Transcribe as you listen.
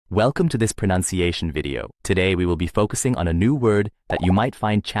Welcome to this pronunciation video. Today we will be focusing on a new word that you might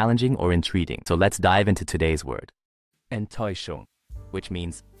find challenging or intriguing. So let's dive into today's word. Enttäuschung, which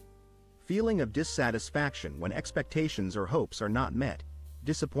means feeling of dissatisfaction when expectations or hopes are not met.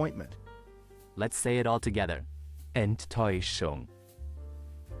 Disappointment. Let's say it all together. Enttäuschung.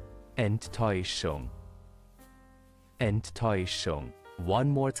 Enttäuschung. Enttäuschung. One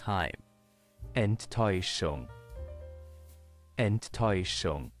more time. Enttäuschung.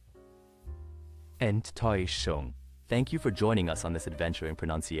 Enttäuschung. Enttäuschung. Thank you for joining us on this adventure in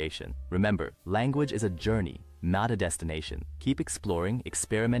pronunciation. Remember, language is a journey, not a destination. Keep exploring,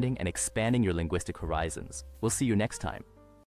 experimenting, and expanding your linguistic horizons. We'll see you next time.